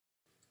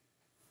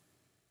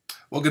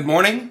Well, good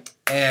morning,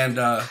 and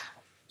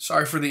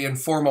sorry for the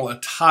informal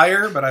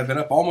attire, but I've been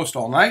up almost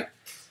all night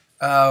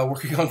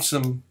working on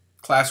some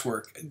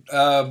classwork.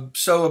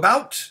 So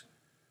about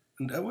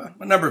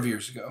a number of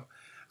years ago,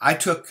 I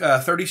took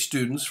 30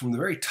 students from the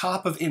very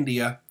top of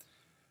India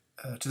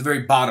to the very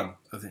bottom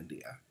of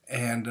India.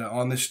 And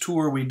on this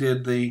tour, we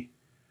did the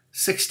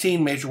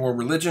 16 major world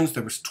religions.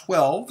 There was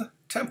 12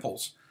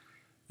 temples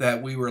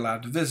that we were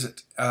allowed to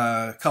visit.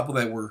 A couple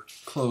that were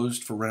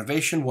closed for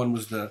renovation. One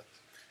was the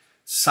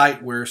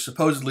site where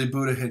supposedly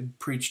Buddha had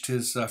preached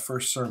his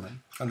first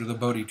sermon under the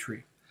Bodhi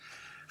tree.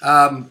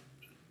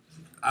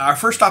 Our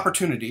first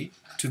opportunity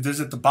to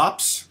visit the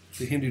BAPS,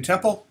 the Hindu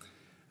temple,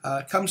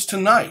 comes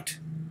tonight,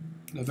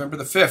 November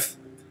the 5th.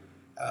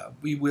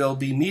 We will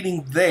be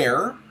meeting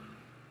there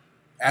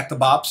at the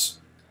BAPS,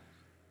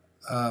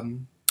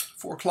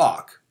 4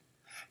 o'clock.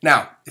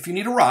 Now, if you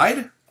need a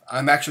ride,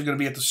 I'm actually going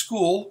to be at the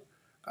school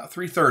about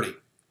 3:30.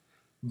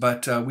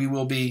 But we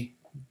will be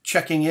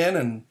checking in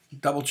and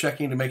double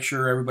checking to make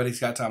sure everybody's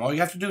got time. All you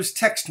have to do is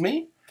text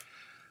me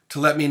to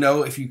let me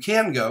know if you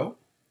can go,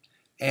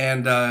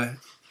 and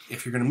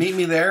if you're going to meet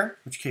me there, in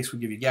which case we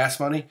give you gas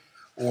money,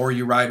 or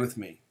you ride with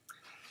me.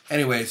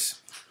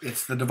 Anyways,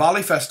 it's the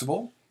Dawali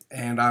festival,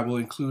 and I will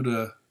include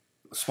a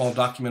small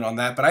document on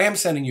that, but I am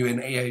sending you an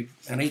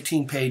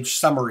 18-page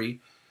summary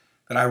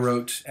that I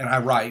wrote and I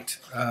write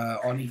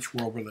on each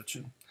world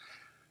religion.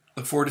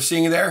 Look forward to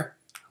seeing you there.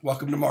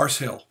 Welcome to Mars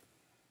Hill.